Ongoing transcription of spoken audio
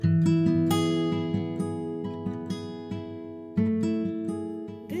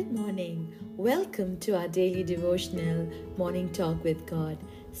Welcome to our daily devotional morning talk with God.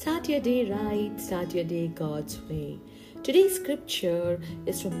 Start your day right, start your day God's way. Today's scripture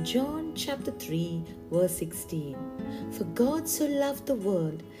is from John chapter 3 verse 16. For God so loved the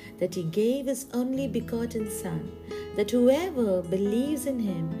world that he gave his only begotten Son, that whoever believes in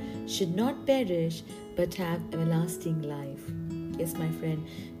him should not perish but have everlasting life. Yes, my friend,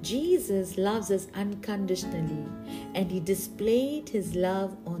 Jesus loves us unconditionally and he displayed his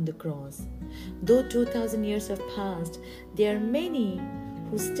love on the cross. Though 2000 years have passed, there are many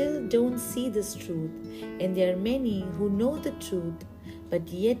who still don't see this truth, and there are many who know the truth but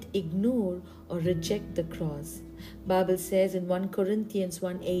yet ignore or reject the cross. Bible says in 1 Corinthians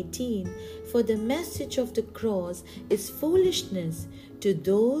 1:18, for the message of the cross is foolishness to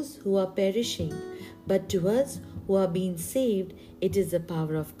those who are perishing, but to us who are being saved, it is the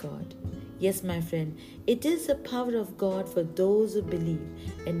power of God. Yes, my friend, it is the power of God for those who believe,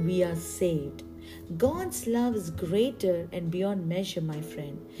 and we are saved. God's love is greater and beyond measure, my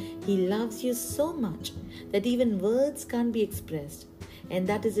friend. He loves you so much that even words can't be expressed. And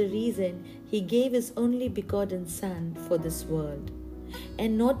that is the reason he gave his only begotten Son for this world.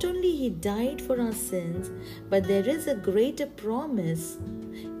 And not only he died for our sins, but there is a greater promise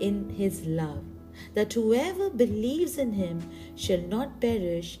in his love, that whoever believes in him shall not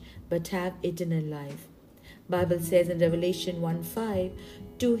perish but have eternal life. Bible says in Revelation 1:5,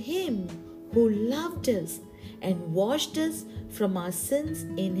 to him who loved us and washed us from our sins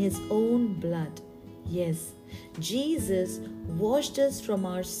in his own blood. Yes, Jesus washed us from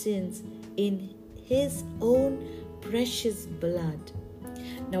our sins in his own precious blood.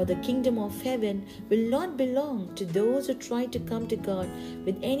 Now the kingdom of heaven will not belong to those who try to come to God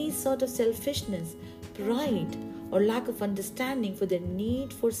with any sort of selfishness, pride, or lack of understanding for their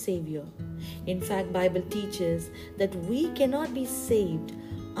need for Savior. In fact, Bible teaches that we cannot be saved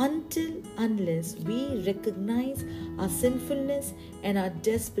unless we recognize our sinfulness and our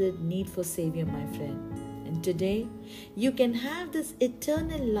desperate need for Savior, my friend. And today, you can have this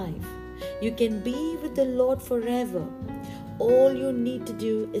eternal life. You can be with the Lord forever. All you need to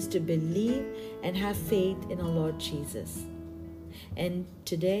do is to believe and have faith in our Lord Jesus. And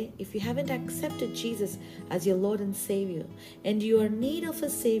today, if you haven't accepted Jesus as your Lord and Savior, and you are in need of a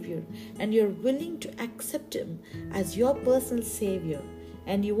Savior, and you're willing to accept him as your personal Savior,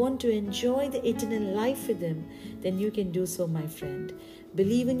 and you want to enjoy the eternal life with him, then you can do so, my friend.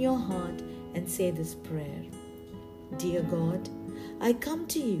 Believe in your heart and say this prayer. Dear God, I come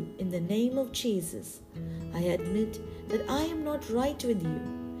to you in the name of Jesus. I admit that I am not right with you,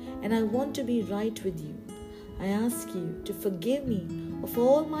 and I want to be right with you. I ask you to forgive me of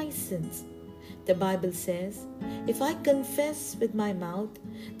all my sins. The Bible says, if I confess with my mouth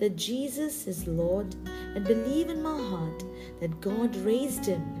that Jesus is Lord and believe in my heart that God raised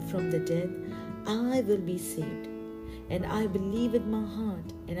him from the dead, I will be saved. And I believe with my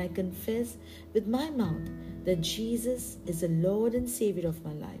heart and I confess with my mouth that Jesus is the Lord and Savior of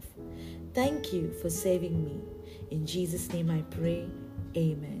my life. Thank you for saving me. In Jesus' name I pray.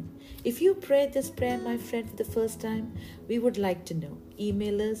 Amen. If you prayed this prayer, my friend, for the first time, we would like to know.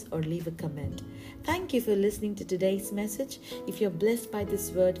 Email us or leave a comment. Thank you for listening to today's message. If you're blessed by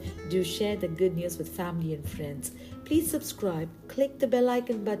this word, do share the good news with family and friends. Please subscribe, click the bell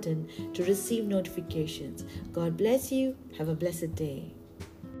icon button to receive notifications. God bless you. Have a blessed day.